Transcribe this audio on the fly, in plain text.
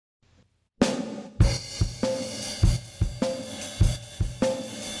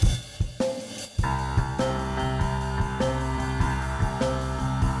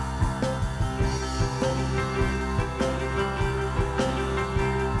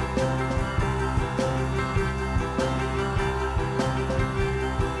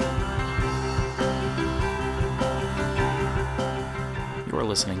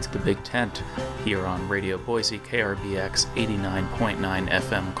listening to The Big Tent here on Radio Boise, KRBX 89.9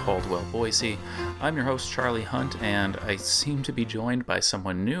 FM Caldwell, Boise. I'm your host, Charlie Hunt, and I seem to be joined by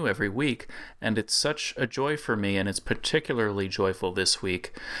someone new every week, and it's such a joy for me, and it's particularly joyful this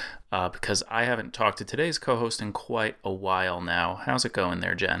week because I haven't talked to today's co-host in quite a while now. How's it going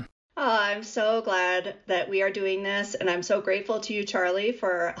there, Jen? Oh, I'm so glad that we are doing this, and I'm so grateful to you, Charlie,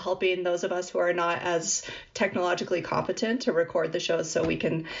 for helping those of us who are not as technologically competent to record the shows so we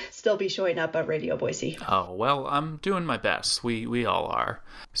can still be showing up at Radio Boise. Oh, well, I'm doing my best. We all are.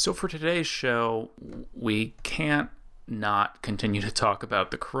 So for today's show, we can't not continue to talk about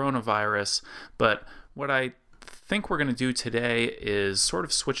the coronavirus, but what I think we're going to do today is sort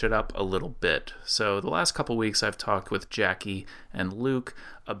of switch it up a little bit. So the last couple weeks I've talked with Jackie and Luke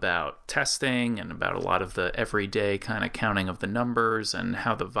about testing and about a lot of the everyday kind of counting of the numbers and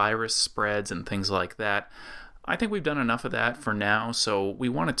how the virus spreads and things like that. I think we've done enough of that for now, so we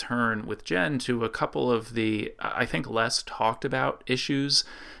want to turn with Jen to a couple of the, I think, less talked about issues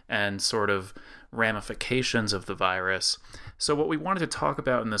and sort of ramifications of the virus. So what we wanted to talk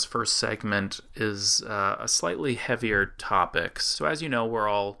about in this first segment is a slightly heavier topic. So as you know, we're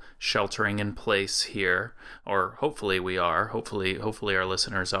all sheltering in place here, or hopefully we are. Hopefully our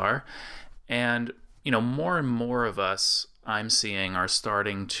listeners are. And, you know, more and more of us I'm seeing are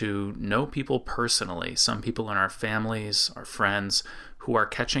starting to know people personally, some people in our families, our friends, who are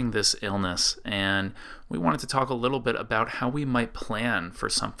catching this illness. And we wanted to talk a little bit about how we might plan for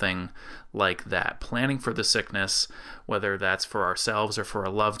something like that, planning for the sickness, whether that's for ourselves or for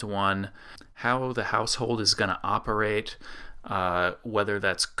a loved one, how the household is going to operate, whether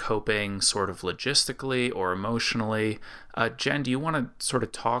that's coping sort of logistically or emotionally. Jen, do you want to sort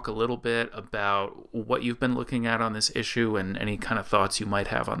of talk a little bit about what you've been looking at on this issue and any kind of thoughts you might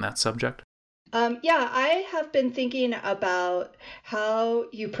have on that subject? Yeah, I have been thinking about how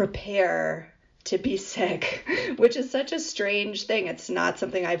you prepare to be sick, which is such a strange thing. It's not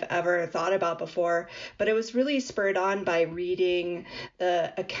something I've ever thought about before, but it was really spurred on by reading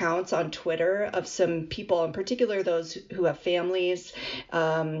the accounts on Twitter of some people, in particular those who have families,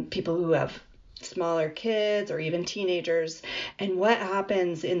 people who have smaller kids or even teenagers, and what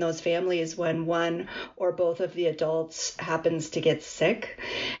happens in those families when one or both of the adults happens to get sick.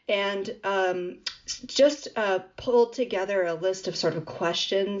 And just pulled together a list of sort of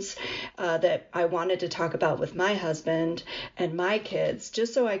questions that I wanted to talk about with my husband and my kids,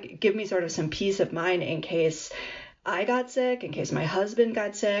 just so I could give me sort of some peace of mind in case I got sick, in case my husband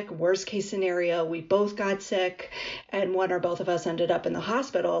got sick, worst case scenario, we both got sick, and one or both of us ended up in the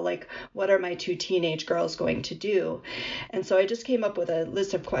hospital. Like, what are my two teenage girls going to do? And so I just came up with a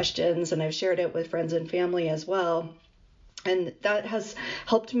list of questions, and I've shared it with friends and family as well. And that has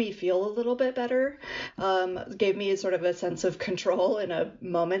helped me feel a little bit better, gave me sort of a sense of control in a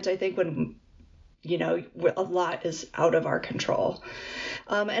moment, I think, when a lot is out of our control.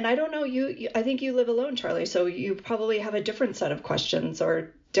 And I don't know, I think you live alone, Charlie, so you probably have a different set of questions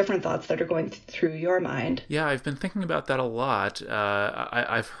or different thoughts that are going through your mind. Yeah, I've been thinking about that a lot.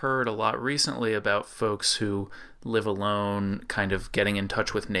 I've heard a lot recently about folks who live alone kind of getting in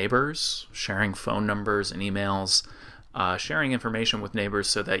touch with neighbors, sharing phone numbers and emails, sharing information with neighbors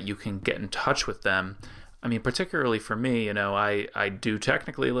so that you can get in touch with them. I mean, particularly for me, I do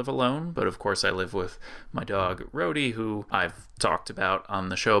technically live alone, but of course I live with my dog, Rhodey, who I've talked about on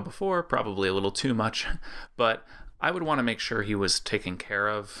the show before, probably a little too much, but I would want to make sure he was taken care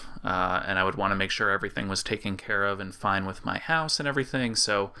of, and I would want to make sure everything was taken care of and fine with my house and everything.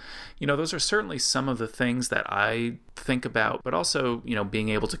 So, those are certainly some of the things that I think about, but also, being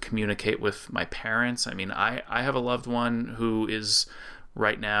able to communicate with my parents. I mean, I have a loved one who is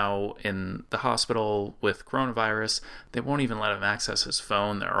right now in the hospital with coronavirus. They won't even let him access his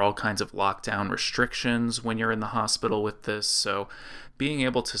phone. There are all kinds of lockdown restrictions when you're in the hospital with this. So being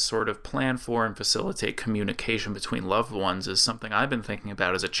able to sort of plan for and facilitate communication between loved ones is something I've been thinking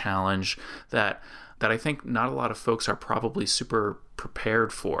about as a challenge that I think not a lot of folks are probably super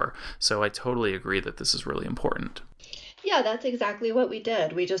prepared for. So I totally agree that this is really important. Yeah, that's exactly what we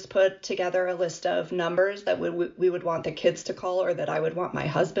did. We just put together a list of numbers that we would want the kids to call, or that I would want my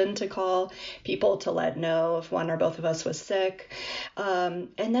husband to call, people to let know if one or both of us was sick. And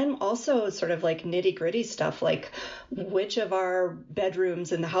then also sort of like nitty gritty stuff, like which of our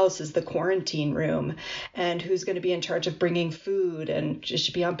bedrooms in the house is the quarantine room, and who's going to be in charge of bringing food, and it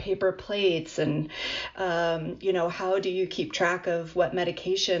should be on paper plates. And, how do you keep track of what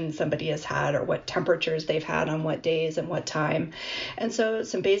medication somebody has had or what temperatures they've had on what days and what time. And so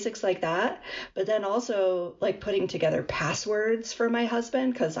some basics like that, but then also like putting together passwords for my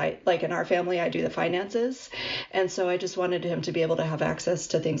husband, because I, like in our family, I do the finances. And so I just wanted him to be able to have access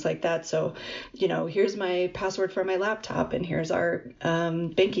to things like that. So, here's my password for my laptop, and here's our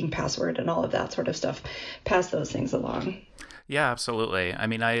banking password, and all of that sort of stuff. Pass those things along. Yeah, absolutely. I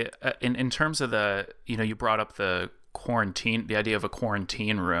mean, in terms of the, you brought up the idea of a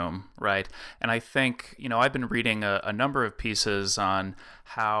quarantine room, right? And I think, I've been reading a number of pieces on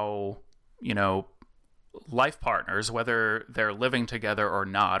how, life partners, whether they're living together or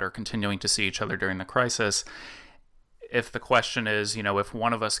not, or continuing to see each other during the crisis, if the question is, if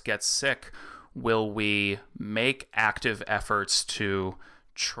one of us gets sick, will we make active efforts to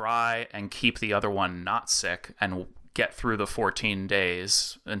try and keep the other one not sick and get through the 14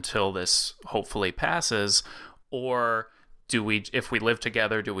 days until this hopefully passes? Or do we, if we live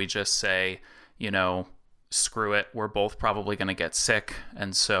together, do we just say, screw it, we're both probably going to get sick,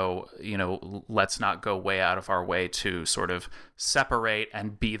 and so, let's not go way out of our way to sort of separate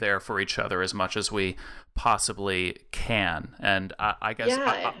and be there for each other as much as we possibly can. And I guess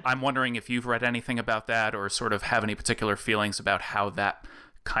I'm wondering if you've read anything about that, or sort of have any particular feelings about how that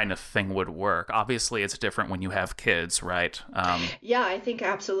kind of thing would work. Obviously, it's different when you have kids, right? Yeah, I think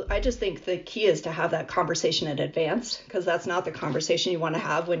absolutely. I just think the key is to have that conversation in advance, because that's not the conversation you want to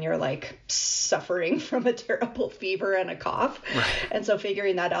have when you're like suffering from a terrible fever and a cough. Right. And so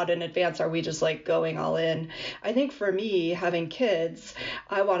figuring that out in advance, are we just like going all in? I think for me, having kids,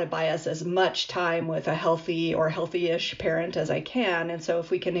 I want to buy us as much time with a healthy or healthy-ish parent as I can. And so if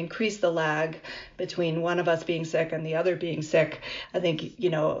we can increase the lag between one of us being sick and the other being sick, I think,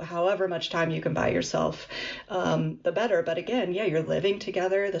 however much time you can buy yourself, the better. But again, yeah, you're living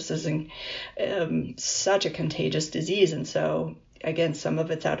together. This is such a contagious disease. And so, again, some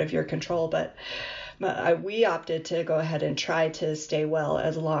of it's out of your control. But we opted to go ahead and try to stay well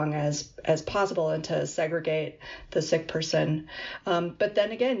as long as possible, and to segregate the sick person. But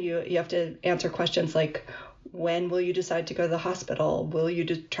then again, you have to answer questions like, when will you decide to go to the hospital? Will you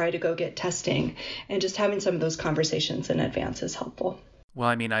try to go get testing? And just having some of those conversations in advance is helpful. Well,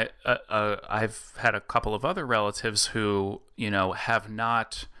 I mean, I've had a couple of other relatives who, have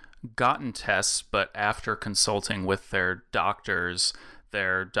not gotten tests, but after consulting with their doctors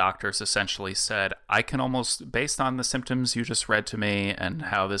essentially said, I can almost, based on the symptoms you just read to me and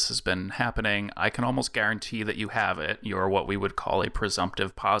how this has been happening, I can almost guarantee that you have it. You're what we would call a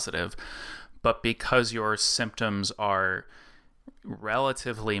presumptive positive. But because your symptoms are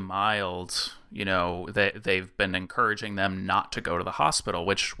relatively mild, they've been encouraging them not to go to the hospital,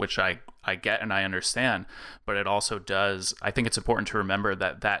 which I get and I understand. But it also does, I think it's important to remember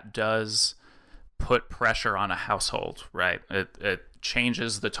that does put pressure on a household, right? It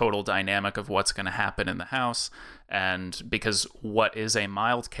changes the total dynamic of what's going to happen in the house. And because what is a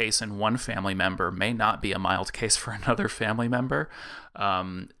mild case in one family member may not be a mild case for another family member.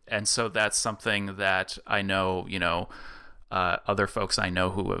 And so that's something that I know, other folks I know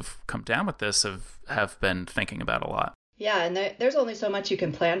who have come down with this have been thinking about a lot. Yeah, and there's only so much you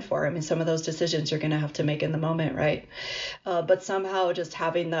can plan for. I mean, some of those decisions you're going to have to make in the moment, right? But somehow just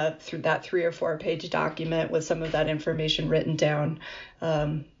having that 3 or 4 page document with some of that information written down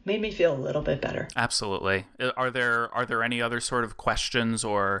made me feel a little bit better. Absolutely. Are there any other sort of questions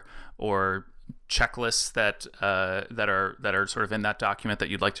or checklists that are sort of in that document that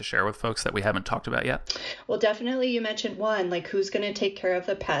you'd like to share with folks that we haven't talked about yet? Well, definitely you mentioned one, like who's going to take care of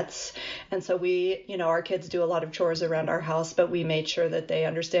the pets. And so we, our kids do a lot of chores around our house, but we made sure that they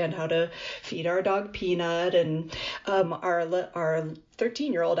understand how to feed our dog Peanut. And our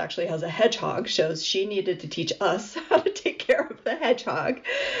 13-year-old actually has a hedgehog, shows she needed to teach us how to take care of the hedgehog.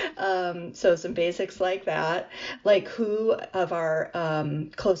 So some basics like that, like who of our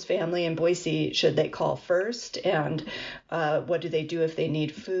close family in Boise should they call first, and what do they do if they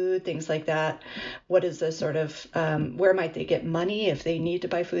need food, things like that. What is the sort of, where might they get money if they need to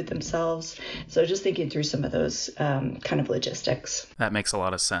buy food themselves? So just thinking through some of those kind of logistics. That makes a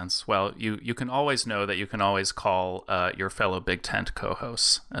lot of sense. Well, you can always know that you can always call your fellow Big Tent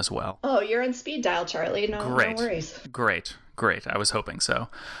co-hosts as well. Oh, you're on speed dial, Charlie. No worries. Great. I was hoping so.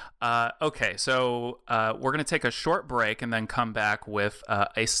 Okay, so we're going to take a short break and then come back with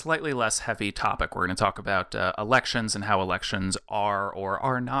a slightly less heavy topic. We're going to talk about elections and how elections are or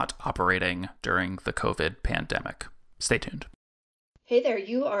are not operating during the COVID pandemic. Stay tuned. Hey there,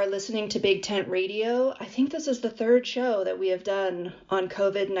 you are listening to Big Tent Radio. I think this is the 3rd show that we have done on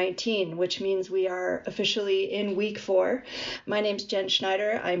COVID-19, which means we are officially in week 4. My name's Jen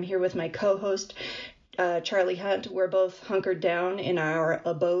Schneider. I'm here with my co-host, Charlie Hunt, we're both hunkered down in our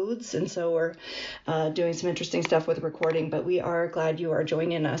abodes, and so we're doing some interesting stuff with recording, but we are glad you are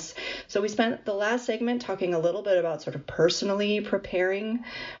joining us. So we spent the last segment talking a little bit about sort of personally preparing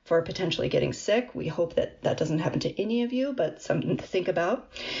for potentially getting sick. We hope that that doesn't happen to any of you, but something to think about.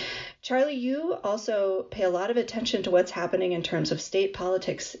 Charlie, you also pay a lot of attention to what's happening in terms of state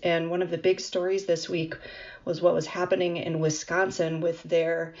politics, and one of the big stories this week was what was happening in Wisconsin with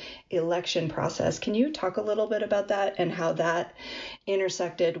their election process. Can you talk a little bit about that and how that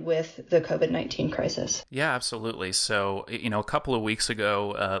intersected with the COVID-19 crisis? Yeah, absolutely. So, a couple of weeks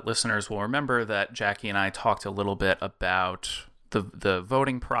ago, listeners will remember that Jackie and I talked a little bit about the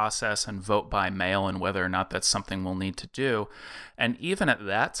voting process and vote by mail and whether or not that's something we'll need to do. And even at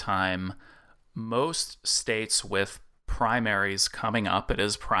that time, most states with primaries coming up, it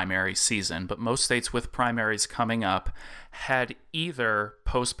is primary season, but most states with primaries coming up had either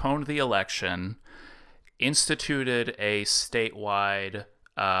postponed the election, instituted a statewide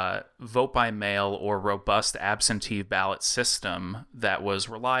vote by mail or robust absentee ballot system that was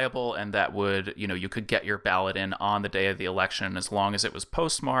reliable and that would, you could get your ballot in on the day of the election. As long as it was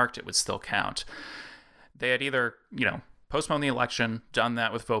postmarked, it would still count. They had either, postponed the election, done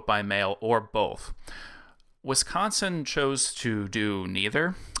that with vote by mail, or both. Wisconsin chose to do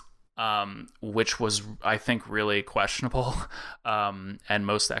neither, which was, I think, really questionable. And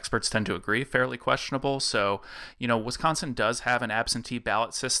most experts tend to agree, fairly questionable. So, Wisconsin does have an absentee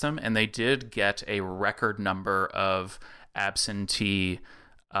ballot system, and they did get a record number of absentee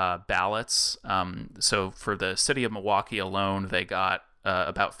ballots. So for the city of Milwaukee alone, they got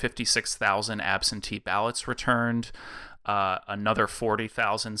about 56,000 absentee ballots returned. Another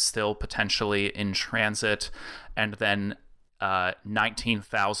 40,000 still potentially in transit, and then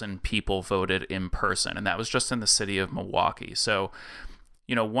 19,000 people voted in person, and that was just in the city of Milwaukee. So,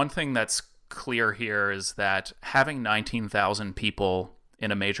 one thing that's clear here is that having 19,000 people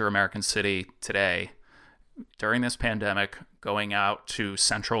in a major American city today, during this pandemic, going out to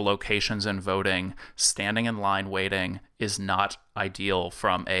central locations and voting, standing in line waiting, is not ideal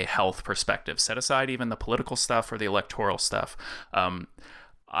from a health perspective. Set aside even the political stuff or the electoral stuff.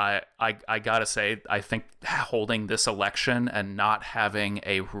 I gotta say, I think holding this election and not having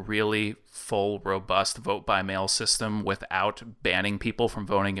a really full, robust vote by mail system without banning people from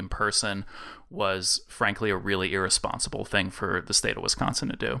voting in person was, frankly, a really irresponsible thing for the state of Wisconsin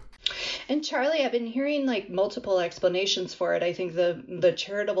to do. And Charlie, I've been hearing multiple explanations for it. I think the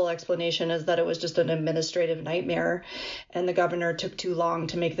charitable explanation is that it was just an administrative nightmare and the governor took too long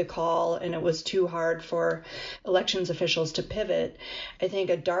to make the call and it was too hard for elections officials to pivot. I think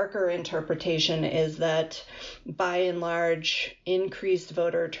a darker interpretation is that by and large, increased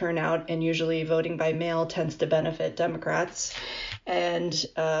voter turnout and usually voting by mail tends to benefit Democrats, and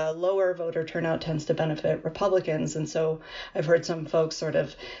lower voter turnout tends to benefit Republicans. And so I've heard some folks sort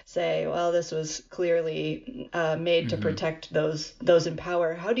of say, well, this was clearly made to protect those in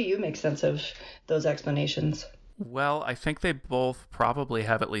power. How do you make sense of those explanations? Well, I think they both probably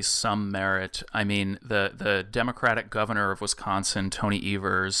have at least some merit. I mean, the Democratic governor of Wisconsin, Tony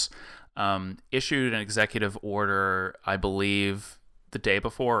Evers, issued an executive order, I believe, the day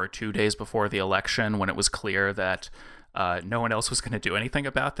before or 2 days before the election, when it was clear that no one else was going to do anything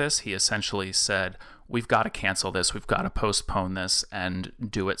about this. He essentially said, we've got to cancel this. We've got to postpone this and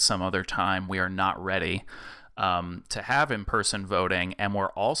do it some other time. We are not ready to have in-person voting, and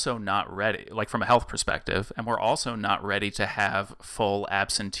we're also not ready, from a health perspective, and we're also not ready to have full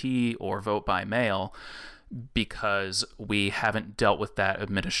absentee or vote by mail because we haven't dealt with that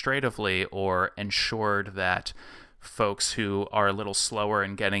administratively or ensured that folks who are a little slower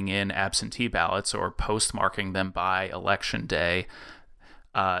in getting in absentee ballots or postmarking them by election day,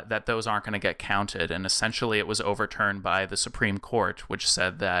 that those aren't going to get counted. And essentially it was overturned by the Supreme Court, which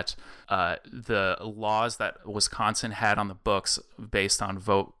said that the laws that Wisconsin had on the books based on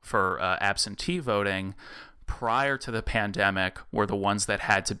vote for absentee voting prior to the pandemic were the ones that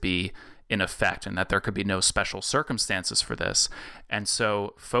had to be in effect, and that there could be no special circumstances for this. And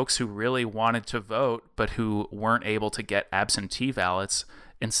so folks who really wanted to vote but who weren't able to get absentee ballots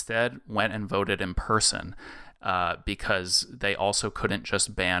instead went and voted in person because they also couldn't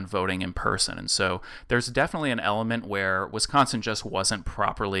just ban voting in person. And so there's definitely an element where Wisconsin just wasn't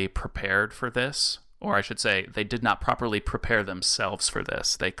properly prepared for this, or I should say they did not properly prepare themselves for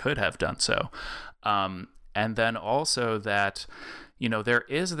this. They could have done so. And then also that there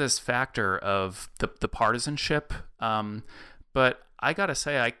is this factor of the partisanship, but I gotta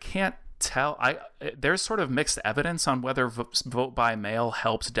say, I can't tell. There's sort of mixed evidence on whether vote by mail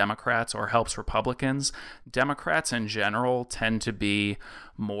helps Democrats or helps Republicans. Democrats in general tend to be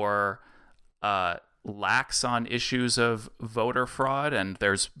more lax on issues of voter fraud, and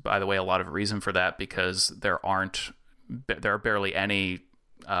there's, by the way, a lot of reason for that because there are barely any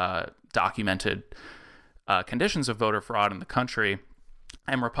documented conditions of voter fraud in the country,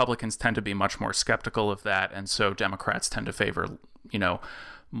 and Republicans tend to be much more skeptical of that, and so Democrats tend to favor,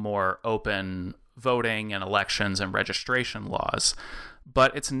 more open voting and elections and registration laws.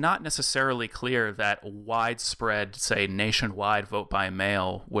 But it's not necessarily clear that widespread, say, nationwide vote by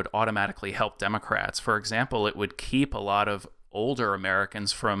mail would automatically help Democrats. For example, it would keep a lot of older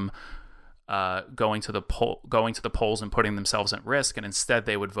Americans from going to the polls and putting themselves at risk, and instead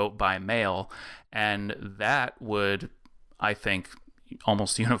they would vote by mail, and that would, I think,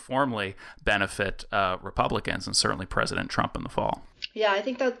 almost uniformly benefit Republicans and certainly President Trump in the fall. Yeah, I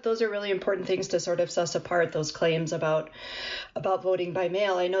think that those are really important things to sort of suss apart, those claims about voting by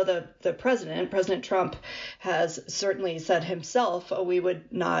mail. I know the President Trump, has certainly said himself, we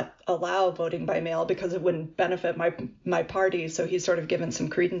would not allow voting by mail because it wouldn't benefit my party. So he's sort of given some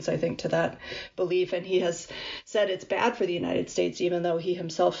credence, I think, to that belief. And he has said it's bad for the United States, even though he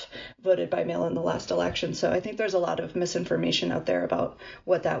himself voted by mail in the last election. So I think there's a lot of misinformation out there about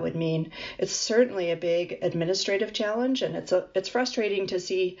what that would mean. It's certainly a big administrative challenge, and it's frustrating to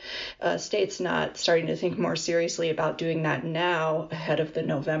see states not starting to think more seriously about doing that now ahead of the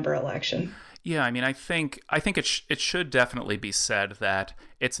November election. Yeah, I mean, I think it should definitely be said that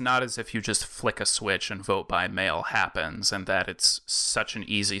it's not as if you just flick a switch and vote by mail happens, and that it's such an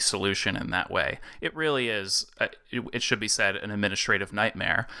easy solution in that way. It really is, it should be said, an administrative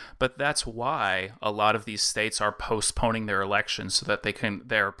nightmare. But that's why a lot of these states are postponing their elections so that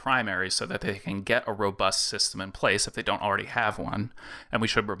their primaries, so that they can get a robust system in place if they don't already have one. And we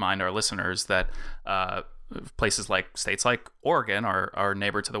should remind our listeners that states like Oregon, our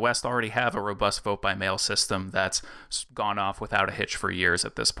neighbor to the west, already have a robust vote-by-mail system that's gone off without a hitch for years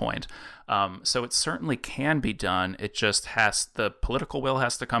at this point. So it certainly can be done. It just the political will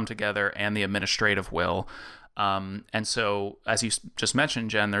has to come together and the administrative will. And so, as you just mentioned,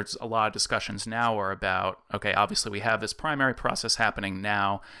 Jen, there's a lot of discussions now are about, okay, obviously we have this primary process happening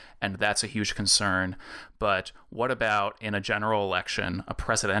now, and that's a huge concern. But what about in a general election, a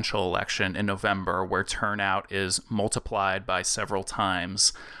presidential election in November, where turnout is multiplied by several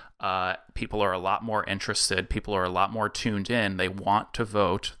times? People are a lot more interested. People are a lot more tuned in. They want to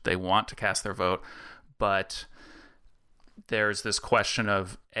vote. They want to cast their vote. But there's this question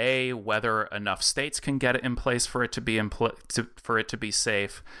of whether enough states can get it in place for it to be for it to be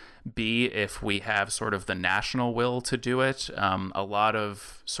safe. B, if we have sort of the national will to do it. A lot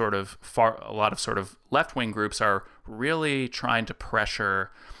of sort of left-wing groups are really trying to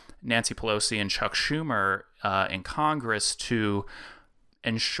pressure Nancy Pelosi and Chuck Schumer in Congress to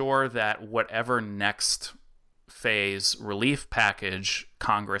ensure that whatever next phase relief package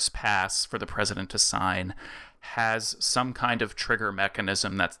Congress pass for the president to sign has some kind of trigger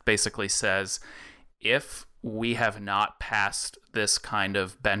mechanism that basically says, if we have not passed this kind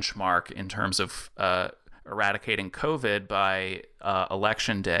of benchmark in terms of eradicating COVID by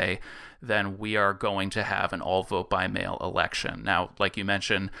election day, then we are going to have an all vote by mail election. Now, like you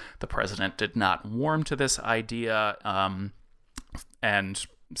mentioned, the president did not warm to this idea and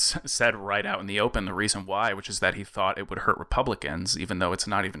said right out in the open the reason why, which is that he thought it would hurt Republicans, even though it's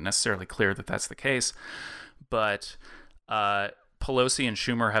not even necessarily clear that that's the case. But Pelosi and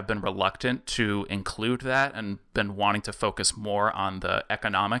Schumer have been reluctant to include that and been wanting to focus more on the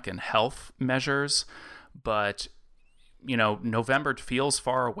economic and health measures. But, November feels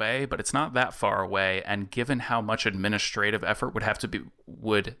far away, but it's not that far away. And given how much administrative effort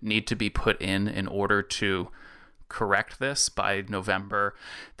would need to be put in order to correct this by November,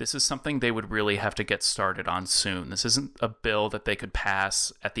 this is something they would really have to get started on soon. This isn't a bill that they could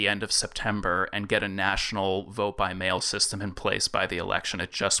pass at the end of September and get a national vote-by-mail system in place by the election.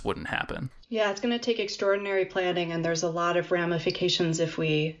 It just wouldn't happen. Yeah, it's going to take extraordinary planning, and there's a lot of ramifications if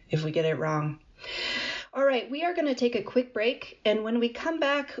we get it wrong. All right, we are going to take a quick break, and when we come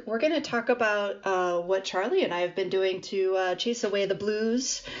back, we're going to talk about what Charlie and I have been doing to chase away the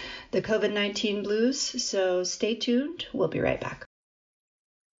blues, the COVID-19 blues. So stay tuned. We'll be right back.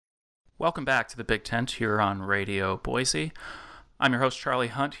 Welcome back to the Big Tent here on Radio Boise. I'm your host, Charlie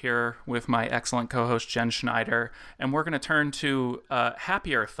Hunt, here with my excellent co-host, Jen Schneider, and we're going to turn to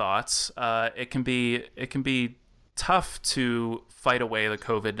happier thoughts. It can be tough to fight away the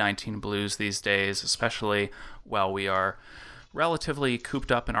COVID-19 blues these days, especially while we are relatively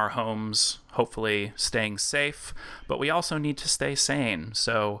cooped up in our homes, hopefully staying safe, but we also need to stay sane.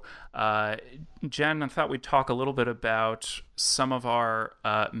 So, Jen, I thought we'd talk a little bit about some of our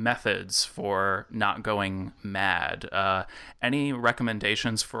methods for not going mad. Any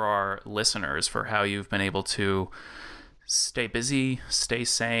recommendations for our listeners for how you've been able to stay busy, stay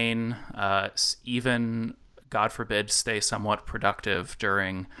sane, even, God forbid, stay somewhat productive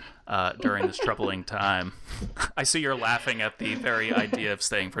during this troubling time? I see you're laughing at the very idea of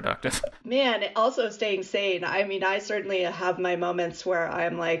staying productive. Man, also staying sane. I mean, I certainly have my moments where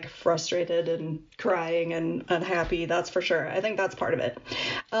I'm like frustrated and crying and unhappy. That's for sure. I think that's part of it.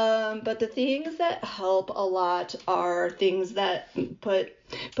 But the things that help a lot are things that put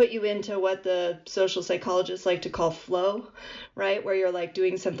you into what the social psychologists like to call flow, right? Where you're like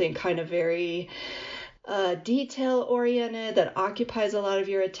doing something kind of very detail oriented that occupies a lot of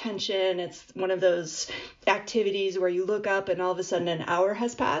your attention. It's one of those activities where you look up and all of a sudden an hour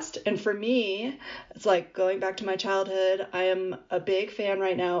has passed. And for me, it's like going back to my childhood. I am a big fan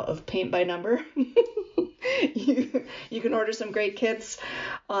right now of paint by number. You can order some great kits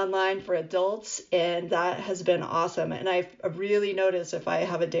online for adults, and that has been awesome. And I've really noticed if I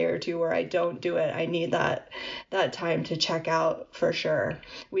have a day or two where I don't do it, I need that time to check out for sure.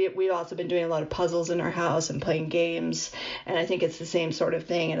 We've also been doing a lot of puzzles in our house and playing games, and I think it's the same sort of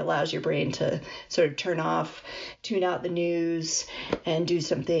thing. It allows your brain to sort of turn off, tune out the news, and do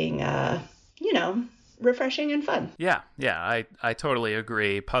something, refreshing and fun. Yeah, I totally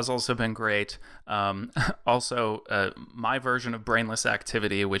agree. Puzzles have been great. Also, my version of brainless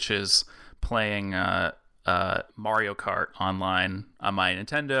activity, which is playing Mario Kart online on my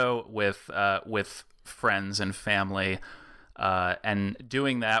Nintendo with friends and family, and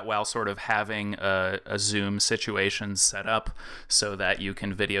doing that while sort of having a Zoom situation set up so that you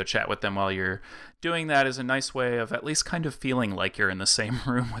can video chat with them while you're doing that is a nice way of at least kind of feeling like you're in the same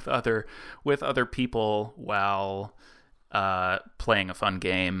room with other people while playing a fun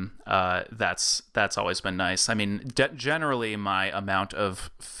game. That's always been nice. I mean, generally my amount of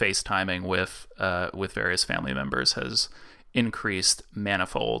FaceTiming with various family members has increased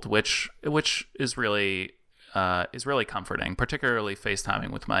manifold, which is really comforting, particularly FaceTiming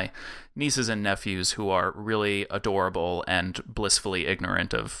with my nieces and nephews, who are really adorable and blissfully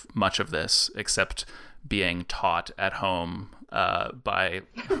ignorant of much of this, except being taught at home by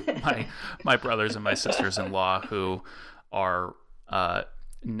my brothers and my sisters-in-law, who are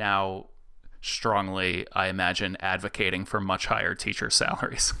now strongly, I imagine, advocating for much higher teacher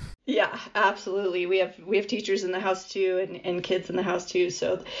salaries. Yeah, absolutely. We have teachers in the house too, and kids in the house too.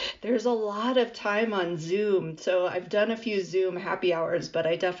 So there's a lot of time on Zoom. So I've done a few Zoom happy hours, but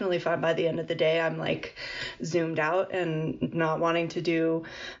I definitely find by the end of the day I'm like zoomed out and not wanting to do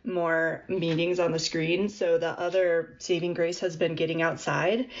more meetings on the screen. So the other saving grace has been getting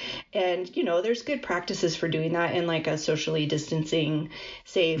outside, and there's good practices for doing that in like a socially distancing,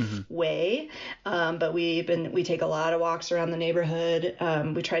 safe way. But we take a lot of walks around the neighborhood.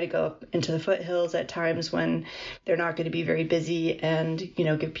 We try to go up into the foothills at times when they're not going to be very busy, and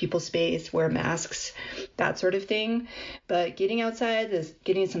give people space, wear masks, that sort of thing. But getting outside,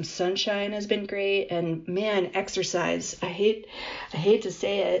 getting some sunshine has been great. And man, exercise, I hate to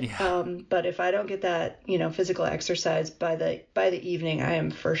say it, yeah. But if I don't get that physical exercise by the evening, I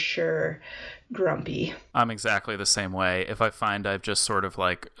am for sure grumpy. I'm exactly the same way. If I find I've just sort of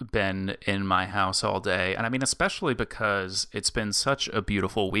like been in my house all day, and I mean, especially because it's been such a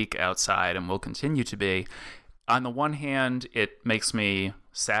beautiful week outside and will continue to be, on the one hand, it makes me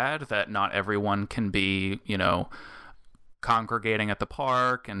sad that not everyone can be, congregating at the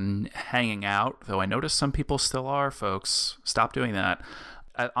park and hanging out, though I notice some people still are, folks. Stop doing that.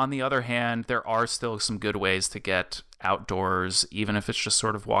 On the other hand, there are still some good ways to get outdoors, even if it's just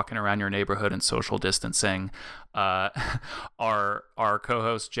sort of walking around your neighborhood and social distancing. Our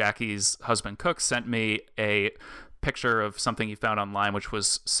co-host Jackie's husband Cook sent me a picture of something he found online, which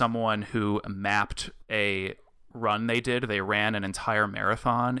was someone who mapped a run they did. They ran an entire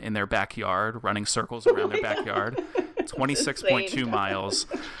marathon in their backyard, running circles around their backyard, 26.2 miles.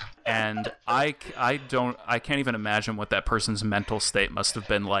 And I can't even imagine what that person's mental state must have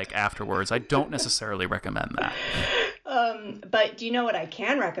been like afterwards. I don't necessarily recommend that. But do you know what I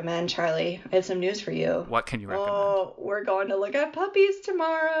can recommend, Charlie? I have some news for you. What can you recommend? Oh, we're going to look at puppies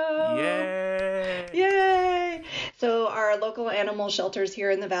tomorrow. Yay! Yay! So our local animal shelters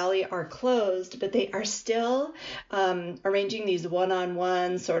here in the valley are closed, but they are still arranging these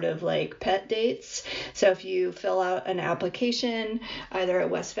one-on-one sort of like pet dates. So if you fill out an application either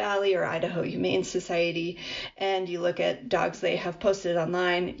at West Valley or Idaho Humane Society and you look at dogs they have posted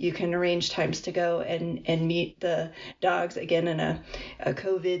online, you can arrange times to go and meet the dogs, again, in a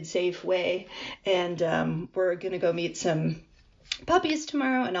COVID safe way. And we're going to go meet some puppies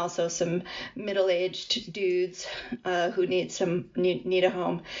tomorrow, and also some middle-aged dudes who need a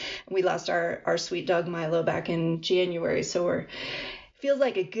home. We lost our sweet dog Milo back in January, so feels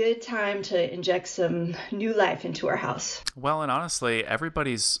like a good time to inject some new life into our house. Well, and honestly,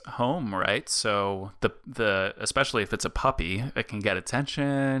 everybody's home, right? So the especially if it's a puppy, it can get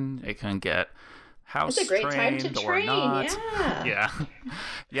attention, it can get house it's a great time to train.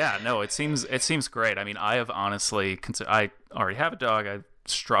 Yeah. No, it seems great. I mean, I have honestly I already have a dog. I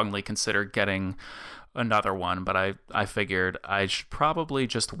strongly considered getting another one, but I figured I should probably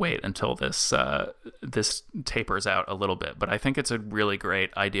just wait until this tapers out a little bit. But I think it's a really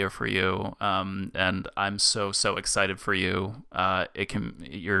great idea for you, and I'm so excited for you.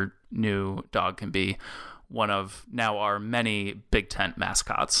 Your new dog can be one of now our many Big Tent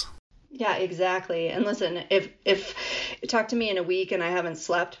mascots. Yeah, exactly. And listen, if you talk to me in a week and I haven't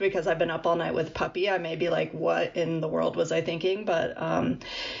slept because I've been up all night with puppy, I may be like, what in the world was I thinking? But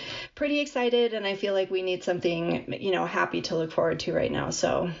pretty excited, and I feel like we need something, happy to look forward to right now.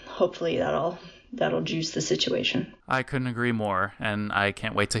 So hopefully that'll juice the situation. I couldn't agree more, and I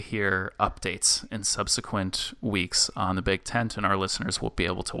can't wait to hear updates in subsequent weeks on the Big Tent, and our listeners won't be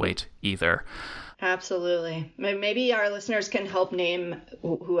able to wait either. Absolutely. Maybe our listeners can help name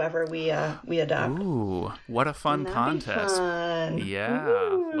whoever we adopt. Ooh, what a fun contest. Fun. Yeah,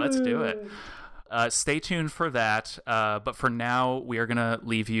 Ooh. Let's do it. Stay tuned for that. But for now, we are going to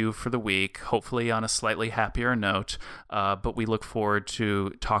leave you for the week, hopefully on a slightly happier note. But we look forward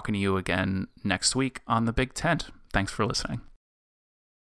to talking to you again next week on The Big Tent. Thanks for listening.